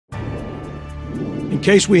In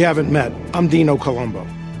case we haven't met, I'm Dino Colombo.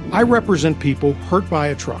 I represent people hurt by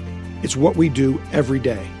a truck. It's what we do every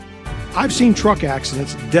day. I've seen truck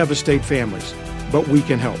accidents devastate families, but we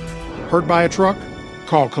can help. Hurt by a truck?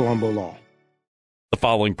 Call Colombo Law. The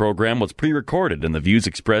following program was pre-recorded, and the views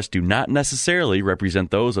expressed do not necessarily represent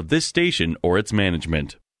those of this station or its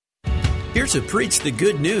management. Here to preach the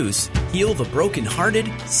good news, heal the brokenhearted,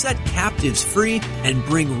 set captives free, and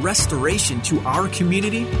bring restoration to our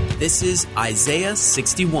community, this is Isaiah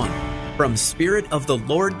 61. From Spirit of the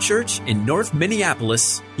Lord Church in North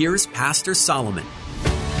Minneapolis, here's Pastor Solomon.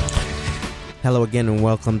 Hello again and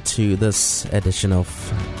welcome to this edition of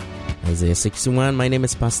Isaiah 61. My name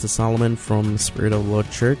is Pastor Solomon from Spirit of the Lord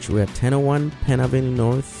Church. We're at 1001 Penn Avenue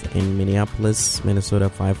North in Minneapolis, Minnesota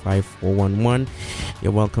 55411.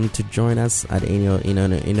 You're welcome to join us at any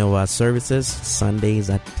of our services. Sundays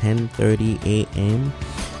at 10:30 a.m.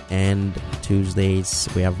 and Tuesdays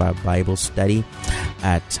we have our Bible study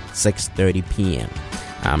at 6:30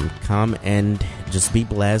 p.m. Come and just be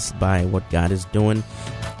blessed by what God is doing.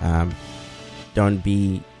 Don't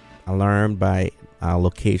be alarmed by our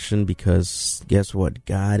location, because guess what?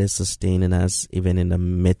 God is sustaining us even in the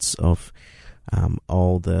midst of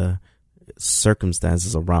all the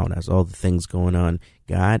circumstances around us, all the things going on.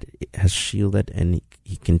 God has shielded, and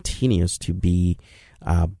he continues to be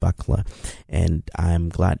our buckler. And I'm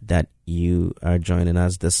glad that you are joining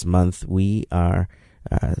us this month. We are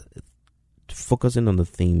focusing on the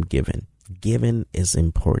theme giving. Giving is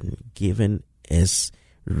important. Giving is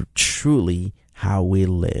truly how we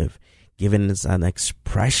live. Giving is an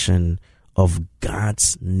expression of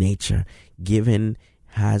God's nature. Giving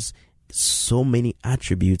has so many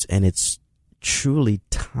attributes, and it's truly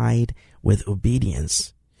tied with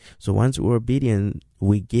obedience. So once we're obedient,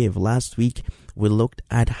 we give. Last week, we looked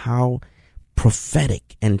at how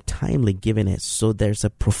prophetic and timely giving is. So there's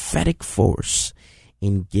a prophetic force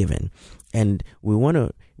in giving. And we want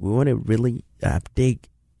to really dig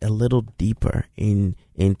a little deeper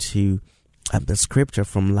into the scripture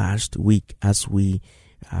from last week, as we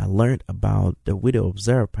learned about the widow of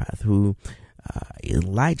Zarephath, who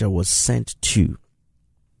Elijah was sent to.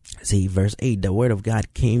 See, verse 8, the word of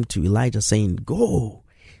God came to Elijah saying, "Go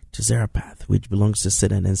to Zarephath, which belongs to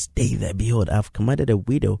Sidon, and stay there. Behold, I've commanded a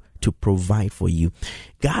widow to provide for you."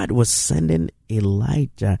 God was sending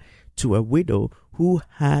Elijah to a widow who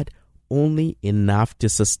had only enough to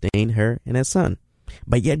sustain her and her son.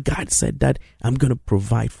 But yet God said that I'm going to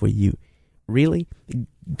provide for you. Really,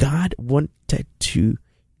 God wanted to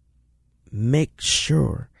make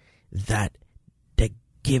sure that the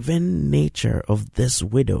given nature of this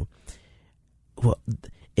widow,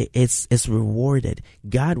 it's rewarded.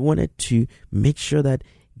 God wanted to make sure that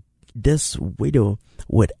this widow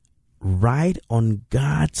would ride on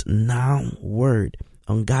God's now word,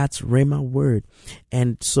 on God's Rhema word.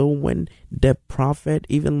 And so when the prophet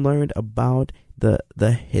even learned about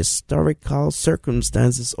the historical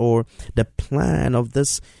circumstances or the plan of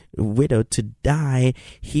this widow to die,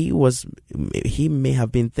 he may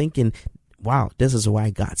have been thinking, wow, this is why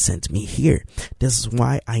God sent me here. This is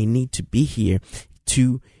why I need to be here,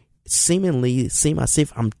 to seemingly seem as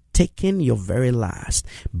if I'm taking your very last.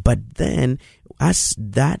 But then as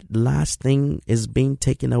that last thing is being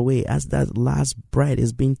taken away, as that last bread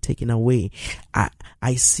is being taken away,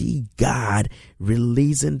 I see God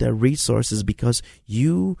releasing the resources, because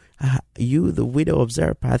you, the widow of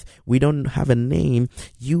Zarephath, we don't have a name.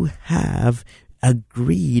 You have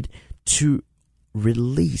agreed to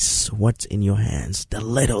release what's in your hands, the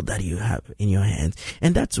little that you have in your hands.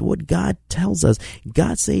 And that's what God tells us.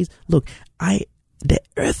 God says, look, the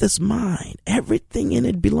earth is mine. Everything in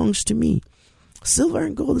it belongs to me. Silver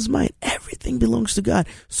and gold is mine. Everything belongs to God.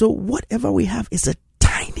 So whatever we have is a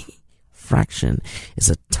tiny fraction. It's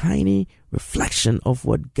a tiny reflection of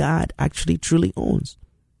what God actually truly owns.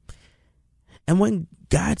 And when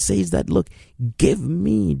God says that, look, give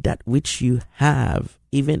me that which you have,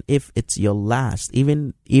 even if it's your last,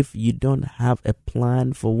 even if you don't have a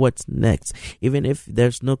plan for what's next, even if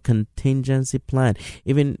there's no contingency plan,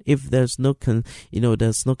 even if there's no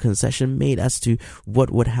there's no concession made as to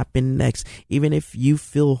what would happen next, even if you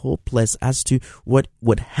feel hopeless as to what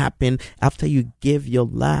would happen after you give your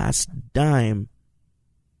last dime,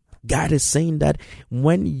 God is saying that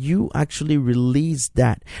when you actually release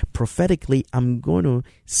that prophetically, I'm going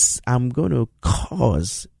to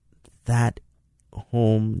cause that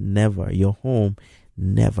your home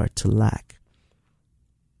never to lack.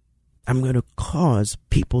 I'm going to cause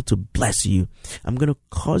people to bless you. I'm going to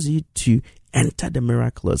cause you to enter the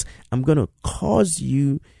miraculous. I'm going to cause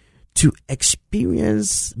you to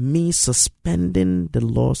experience me suspending the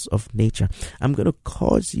laws of nature. I'm going to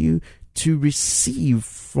cause you to receive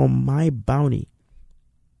from my bounty,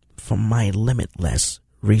 from my limitless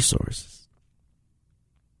resources.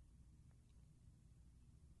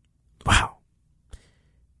 Wow.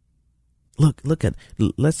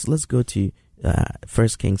 Let's go to 1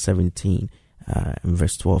 Kings 17 and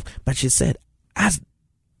verse 12. But she said, as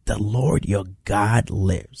the Lord your God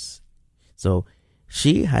lives. So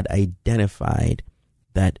she had identified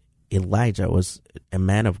that Elijah was a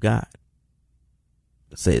man of God.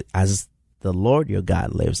 Say, as the Lord your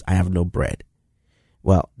God lives, I have no bread.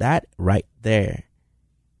 Well, that right there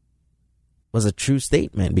was a true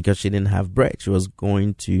statement, because she didn't have bread. She was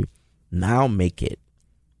going to now make it.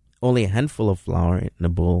 Only a handful of flour in a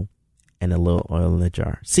bowl and a little oil in a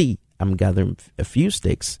jar. See, I'm gathering a few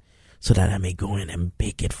sticks so that I may go in and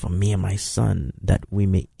bake it for me and my son, that we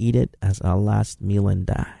may eat it as our last meal and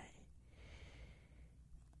die.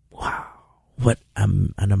 Wow. What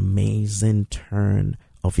an amazing turn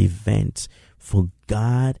of events for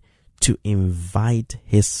God to invite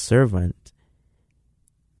his servant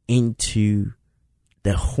into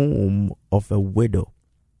the home of a widow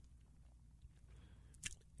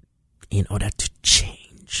in order to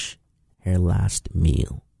change her last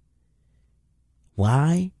meal.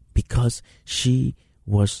 Why? Because she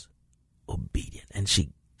was obedient and she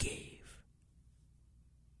gave.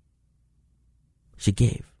 She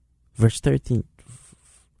gave. Verse 13,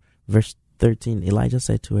 Elijah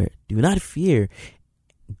said to her, do not fear.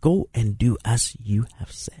 Go and do as you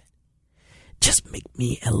have said. Just make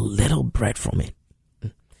me a little bread from it.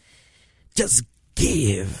 Just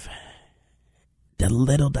give the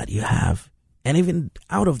little that you have. And even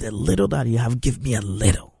out of the little that you have, give me a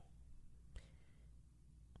little.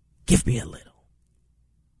 Give me a little.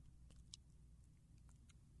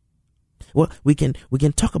 Well, we can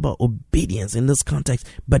talk about obedience in this context,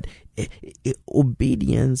 but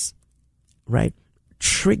obedience, right,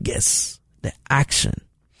 triggers the action.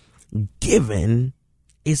 Giving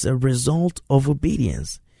is a result of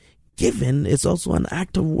obedience. Giving is also an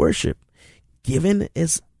act of worship. Giving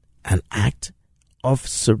is an act of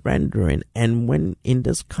surrendering. And when in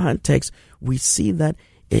this context, we see that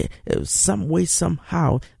some way,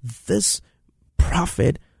 somehow, this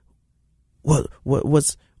prophet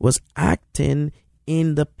was acting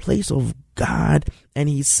in the place of God, and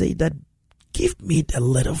he said that, give me a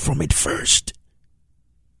little from it first.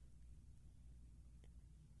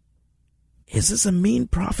 Is this a mean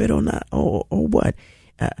prophet or not, or what?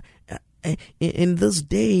 In this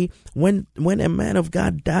day, when a man of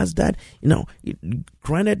God does that,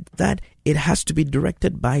 granted that it has to be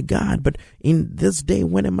directed by God, but in this day,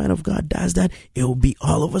 when a man of God does that, it will be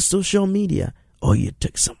all over social media. Oh, you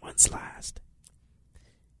took someone's last.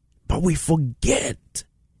 But we forget,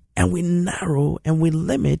 and we narrow, and we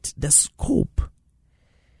limit the scope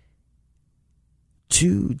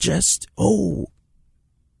to just, the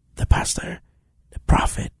pastor, the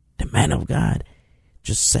prophet, the man of God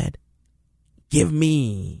just said, give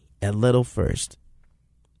me a little first.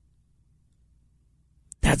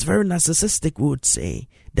 That's very narcissistic, we would say.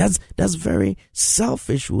 That's very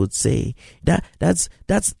selfish, we would say. That's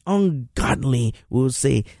ungodly, we would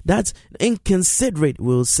say. That's inconsiderate, we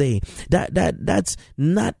will say. That's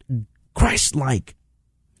not Christ-like.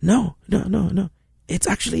 No. It's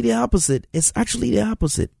actually the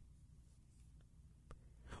opposite.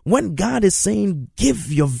 When God is saying,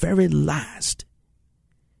 give your very last,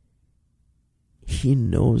 he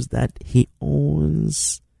knows that he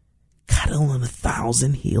owns cattle on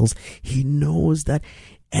 1,000 hills. He knows that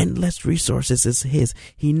endless resources is his.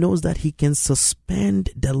 He knows that he can suspend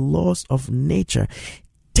the laws of nature,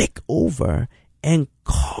 take over, and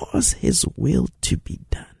cause his will to be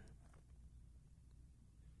done.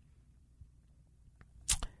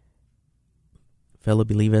 Fellow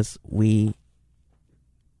believers, we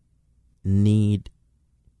need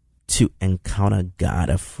to encounter God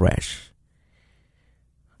afresh,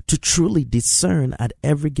 to truly discern at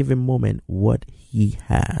every given moment what he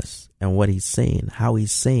has and what he's saying, how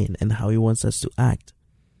he's saying, and how he wants us to act.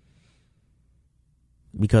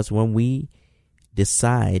 Because when we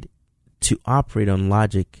decide to operate on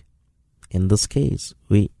logic, in this case,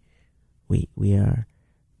 we'll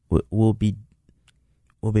be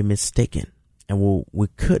mistaken, and we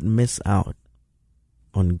could miss out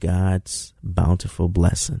on God's bountiful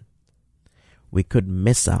blessing. We could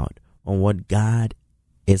miss out on what God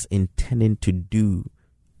is intending to do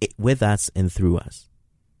with us and through us.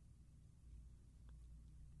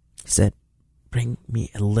 He said, bring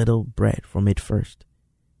me a little bread from it first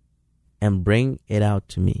and bring it out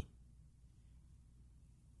to me.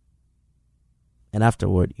 And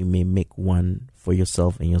afterward, you may make one for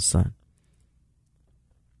yourself and your son.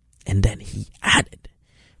 And then he added,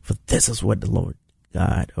 For this is what the Lord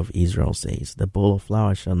God of Israel says, the bowl of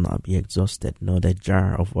flour shall not be exhausted, nor the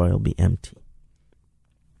jar of oil be empty,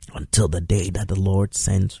 until the day that the Lord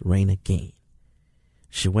sends rain again.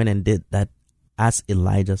 She went and did that as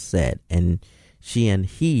Elijah said, and she and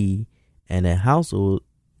he and her household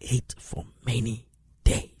ate for many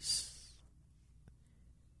days.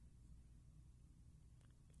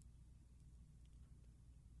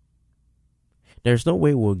 There's no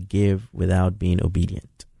way we'll give without being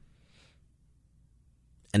obedient.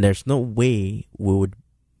 And there's no way we would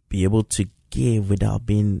be able to give without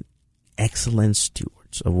being excellent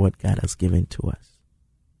stewards of what God has given to us.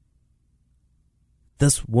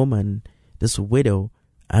 This woman, this widow,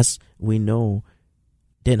 as we know,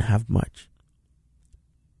 didn't have much.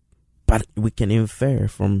 But we can infer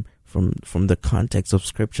from the context of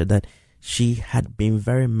Scripture that she had been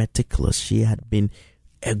very meticulous. She had been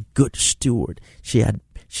a good steward. She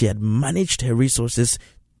had managed her resources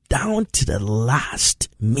down to the last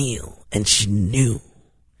meal, and she knew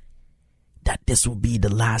that this would be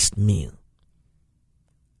the last meal.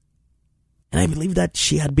 And I believe that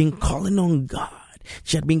she had been calling on God.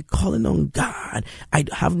 She had been calling on God. I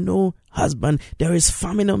have no husband. There is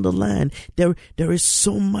famine on the land. There is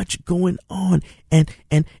so much going on, and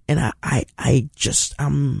I just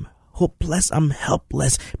am hopeless. I'm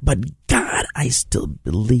helpless. But God, I still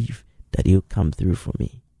believe that You'll come through for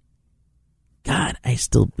me. God, I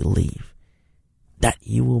still believe that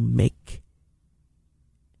You will make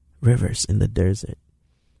rivers in the desert.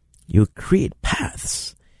 You'll create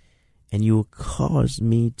paths, and You will cause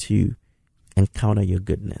me to encounter Your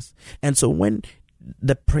goodness. And so when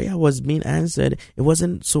the prayer was being answered, it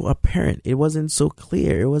wasn't so apparent. It wasn't so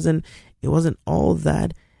clear. It wasn't all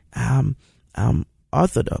that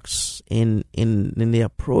orthodox in the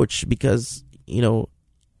approach, because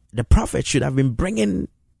the prophet should have been bringing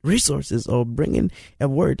resources or bringing a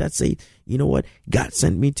word that say, you know what, God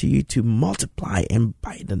sent me to you to multiply, and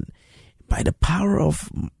by the power of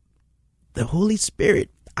the Holy Spirit,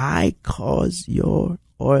 I cause your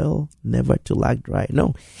oil never to lack dry.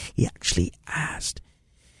 No, he actually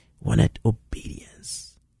wanted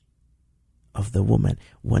obedience of the woman,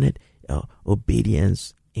 wanted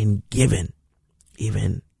obedience in giving,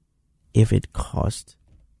 even if it cost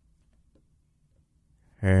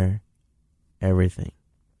her everything.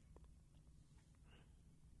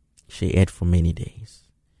 She ate for many days.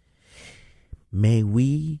 May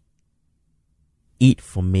we eat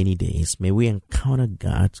for many days. May we encounter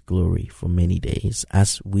God's glory for many days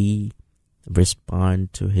as we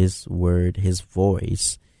respond to His word, His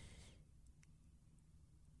voice,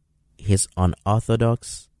 His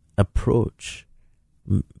unorthodox approach.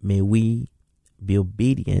 May we be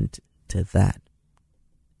obedient to that.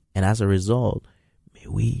 And as a result, may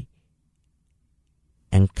we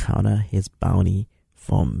encounter His bounty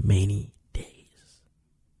for many days.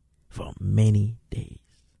 For many days.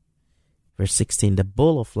 Verse 16, the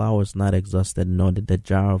bowl of flour is not exhausted, nor did the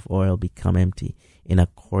jar of oil become empty, in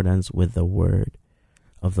accordance with the word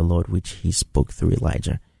of the Lord which He spoke through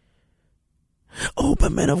Elijah. Oh,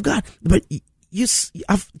 but man of God, but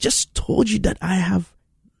I've just told you that I have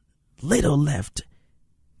little left,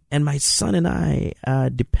 and my son and I are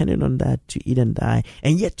dependent on that to eat and die,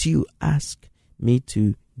 and yet you ask me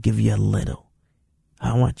to give you a little.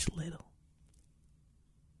 How much little?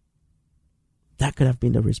 That could have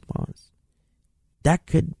been the response. That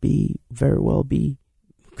could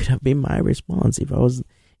could have been my response if I was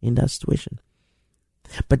in that situation.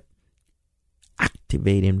 But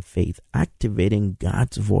activating faith, activating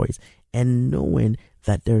God's voice, and knowing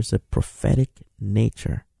that there's a prophetic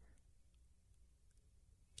nature.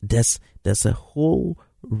 There's a whole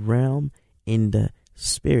realm in the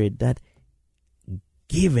spirit that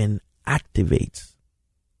giving activates.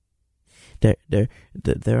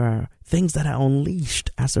 There are things that are unleashed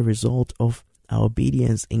as a result of our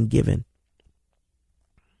obedience in giving.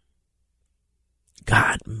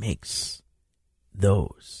 God makes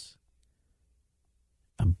those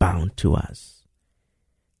abound to us.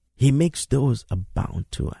 He makes those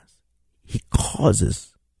abound to us. He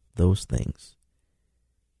causes those things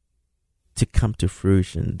to come to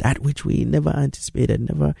fruition, that which we never anticipated,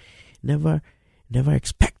 never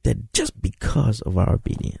expected, just because of our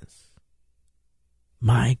obedience.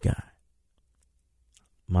 My God.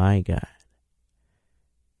 My God.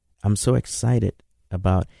 I'm so excited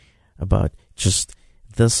about just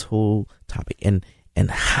this whole topic and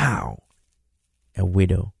how a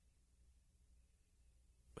widow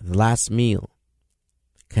with the last meal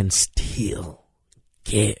can still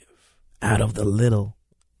give out of the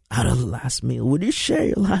last meal. Would you share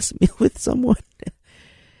your last meal with someone?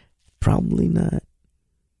 Probably not.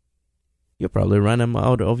 you'll probably run them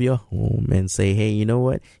out of your home and say, hey, you know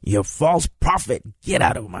what? You're a false prophet. Get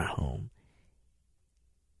out of my home.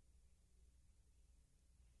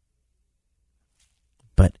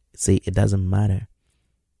 But see, it doesn't matter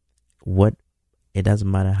it doesn't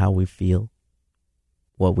matter how we feel,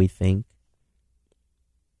 what we think.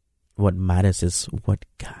 What matters is what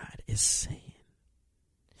God is saying.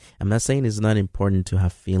 I'm not saying it's not important to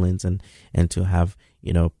have feelings and to have,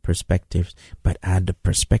 perspectives, but are the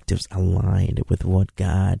perspectives aligned with what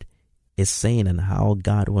God is saying and how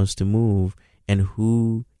God wants to move and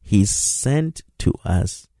who He sent to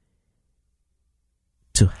us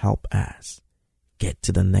to help us get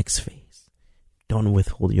to the next phase. Don't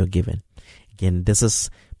withhold your giving. Again, this is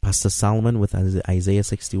Pastor Solomon with Isaiah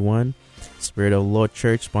 61. Spirit of the Lord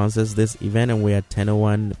Church sponsors this event, and we're at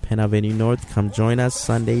 1001 Penn Avenue North. Come join us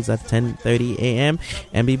Sundays at 10:30 a.m.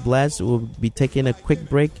 and be blessed. We'll be taking a quick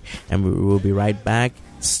break, and we will be right back.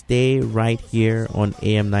 Stay right here on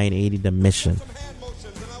AM 980, The Mission. I want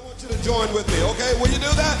you to join with me, okay? Will you do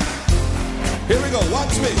that? Here we go.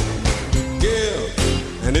 Watch me.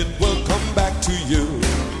 Give, and it will come back to you.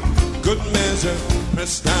 Good measure,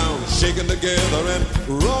 pressed down, shaken together, and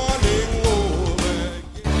running over.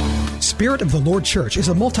 Spirit of the Lord Church is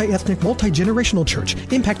a multi-ethnic, multi-generational church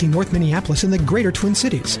impacting North Minneapolis and the greater Twin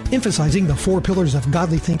Cities, emphasizing the 4 pillars of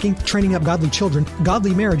godly thinking, training up godly children,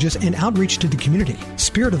 godly marriages, and outreach to the community.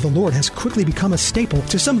 Spirit of the Lord has quickly become a staple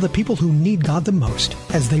to some of the people who need God the most.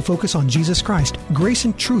 As they focus on Jesus Christ, grace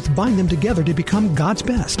and truth bind them together to become God's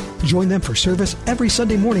best. Join them for service every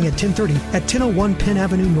Sunday morning at 10:30 at 1001 Penn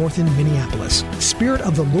Avenue North in Minneapolis. Spirit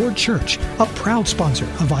of the Lord Church, a proud sponsor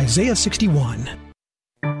of Isaiah 61.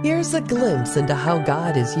 Here's a glimpse into how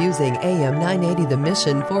God is using AM 980 The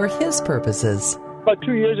Mission for His purposes. About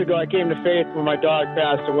 2 years ago, I came to faith when my dog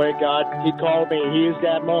passed away. He called me. He used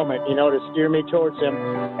that moment, to steer me towards Him.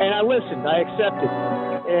 And I listened. I accepted.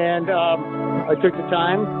 And I took the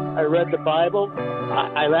time. I read the Bible.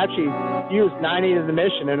 I actually used 980 The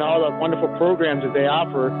Mission and all the wonderful programs that they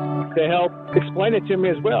offer to help explain it to me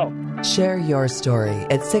as well. Share your story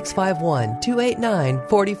at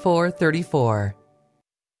 651-289-4434.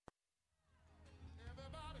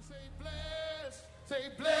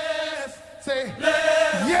 Say,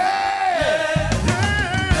 yeah!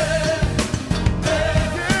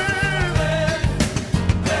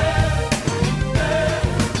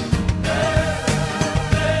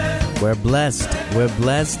 We're blessed. We're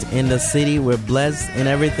blessed in the city. We're blessed in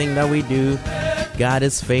everything that we do. God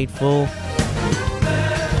is faithful.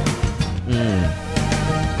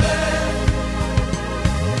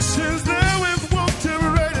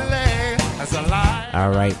 All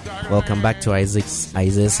right. Welcome back to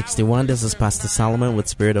Isaiah 61. This is Pastor Solomon with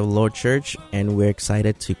Spirit of the Lord Church, and we're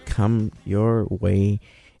excited to come your way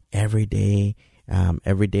every day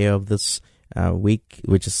of this week,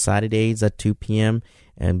 which is Saturdays at 2 p.m.,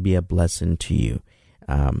 and be a blessing to you.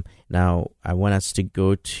 Now, I want us to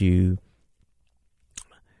go to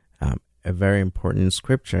a very important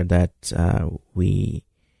scripture that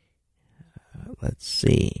let's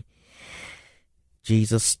see.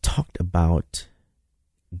 Jesus talked about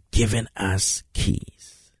giving us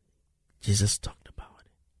keys. Jesus talked about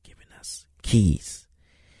giving us keys.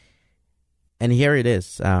 And here it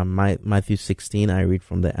is, Matthew 16, I read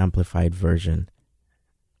from the Amplified Version.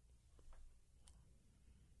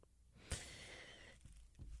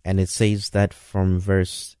 And it says that from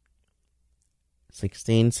verse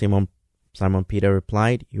 16, Simon Peter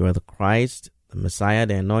replied, "You are the Christ, the Messiah,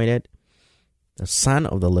 the Anointed, the Son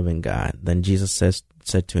of the living God." Then Jesus said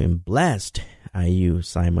to him, "Blessed are you,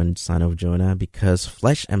 Simon, son of Jonah, because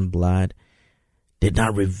flesh and blood did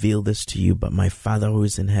not reveal this to you, but my Father who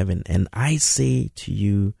is in heaven. And I say to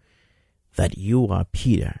you that you are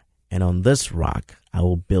Peter, and on this rock I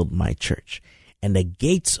will build my church, and the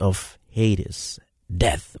gates of Hades,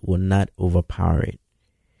 death, will not overpower it."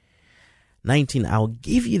 19, "I'll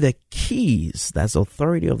give you the keys," that's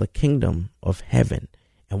authority of the kingdom of heaven,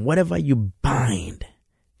 "and whatever you bind,"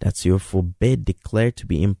 that's your forbid, declared to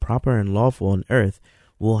be improper and lawful on earth,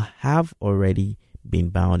 will have already been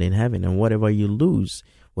bound in heaven. And whatever you lose,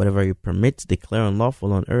 whatever you permit to declare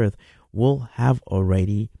unlawful on earth, will have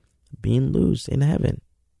already been loosed in heaven.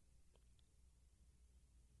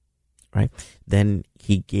 Right? Then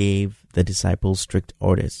he gave the disciples strict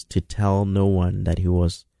orders to tell no one that he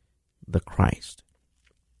was the Christ.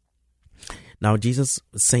 Now, Jesus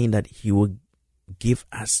was saying that he will give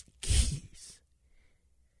us keys.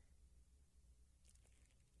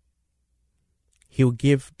 He will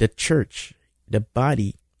give the church, the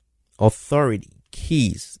body, authority,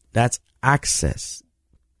 keys. That's access.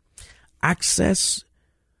 Access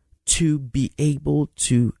to be able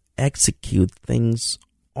to execute things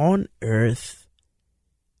on earth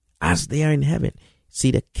as they are in heaven.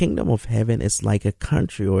 See, the kingdom of heaven is like a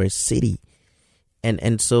country or a city.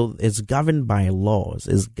 And so it's governed by laws.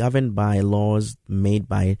 It's governed by laws made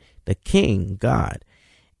by the king, God.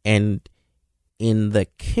 And in the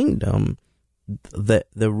kingdom, the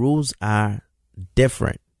rules are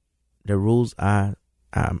different. The rules are,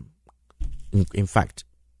 in fact,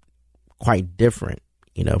 quite different,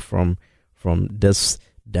 from this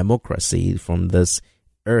democracy, from this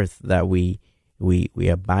earth that we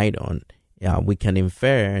abide on. We can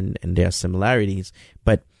infer, and there are similarities,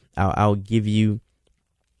 but I'll give you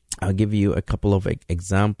a couple of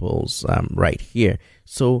examples right here.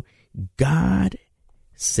 So God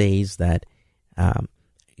says that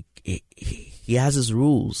he has his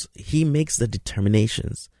rules. He makes the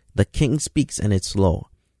determinations. The king speaks and it's law.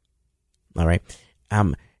 All right.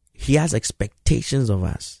 He has expectations of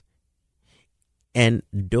us. And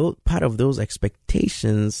part of those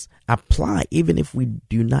expectations apply even if we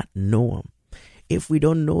do not know them. If we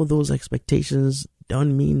don't know those expectations,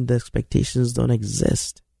 don't mean the expectations don't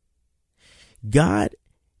exist. God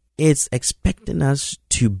is expecting us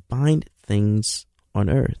to bind things on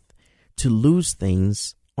earth, to loose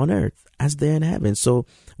things on earth as they're in heaven. So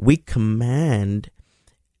we command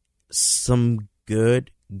some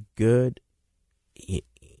good,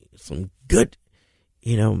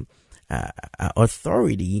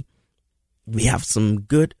 authority. We have some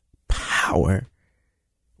good power.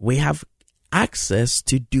 We have access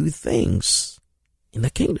to do things in the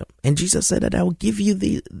kingdom. And Jesus said that I will give you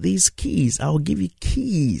these keys. I will give you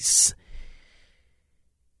keys.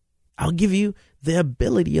 I'll give you the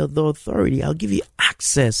ability of the authority. I'll give you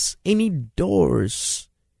access. Any doors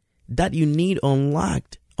that you need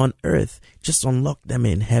unlocked on earth, just unlock them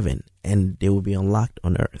in heaven and they will be unlocked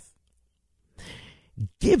on earth.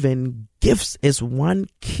 Given gifts is one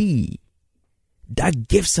key that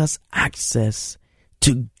gives us access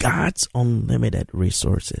to God's unlimited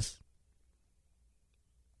resources.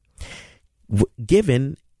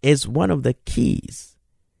 Given is one of the keys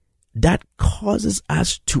that causes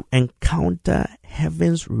us to encounter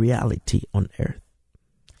heaven's reality on earth.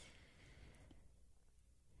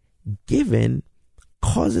 Given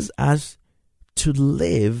causes us to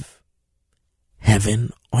live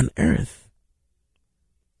heaven on earth.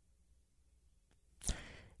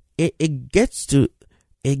 It gets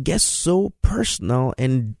so personal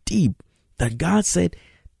and deep that God said,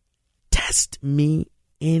 test me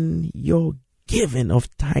in your giving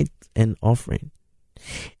of tithe and offering,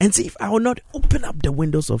 and see if I will not open up the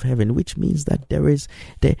windows of heaven, which means that there is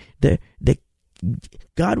the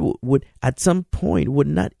God would at some point would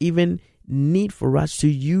not even need for us to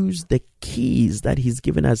use the keys that he's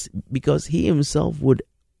given us, because he himself would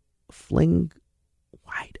fling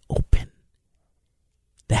wide open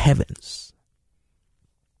the heavens.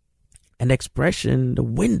 An expression, the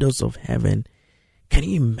windows of heaven. Can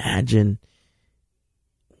you imagine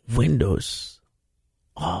windows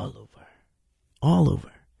all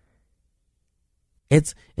over?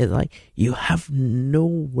 It's like you have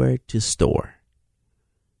nowhere to store.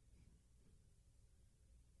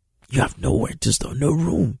 You have nowhere to store, no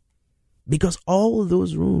room. Because all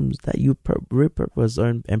those rooms that you repurpose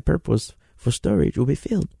and purpose for storage will be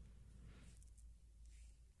filled.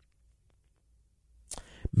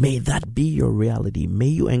 May that be your reality. May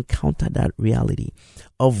you encounter that reality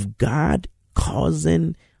of God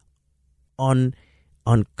causing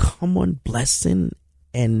uncommon blessing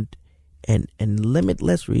and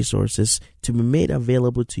limitless resources to be made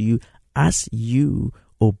available to you as you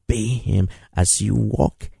obey him, as you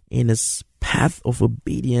walk in his path of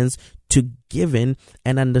obedience to giving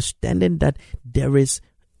and understanding that there is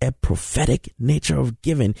a prophetic nature of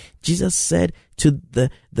giving. Jesus said to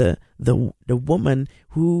the woman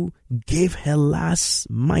who gave her last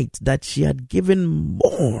mite that she had given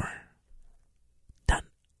more than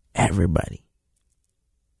everybody.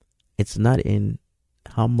 It's not in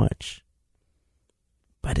how much,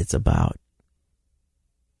 but it's about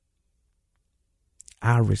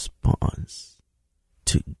our response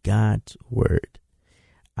to God's word,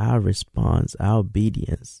 our response, our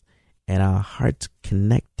obedience, and our hearts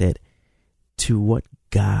connected to what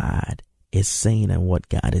God is saying and what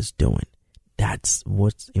God is doing. That's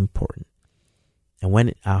what's important. And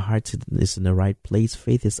when our heart is in the right place,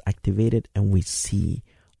 faith is activated and we see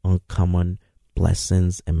uncommon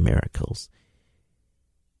blessings and miracles.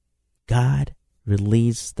 God,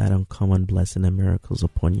 release that uncommon blessing and miracles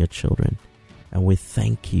upon your children. And we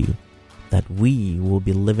thank you that we will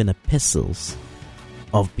be living epistles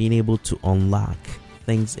of being able to unlock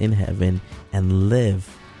things in heaven and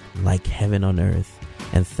live like heaven on earth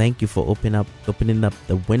And thank you for opening up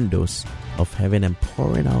the windows of heaven and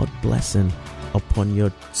pouring out blessing upon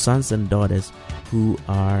your sons and daughters who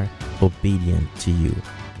are obedient to you.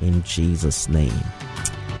 In Jesus' name,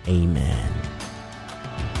 amen.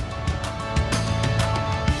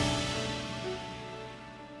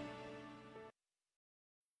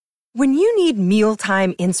 When you need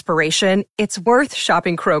mealtime inspiration, it's worth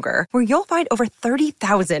shopping Kroger, where you'll find over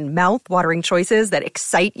 30,000 mouth-watering choices that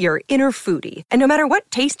excite your inner foodie. And no matter what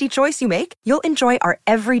tasty choice you make, you'll enjoy our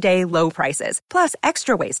everyday low prices, plus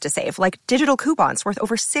extra ways to save, like digital coupons worth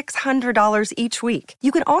over $600 each week.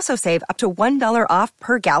 You can also save up to $1 off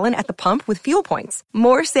per gallon at the pump with fuel points.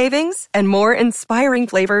 More savings and more inspiring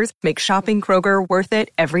flavors make shopping Kroger worth it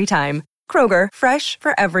every time. Kroger, fresh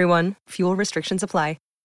for everyone. Fuel restrictions apply.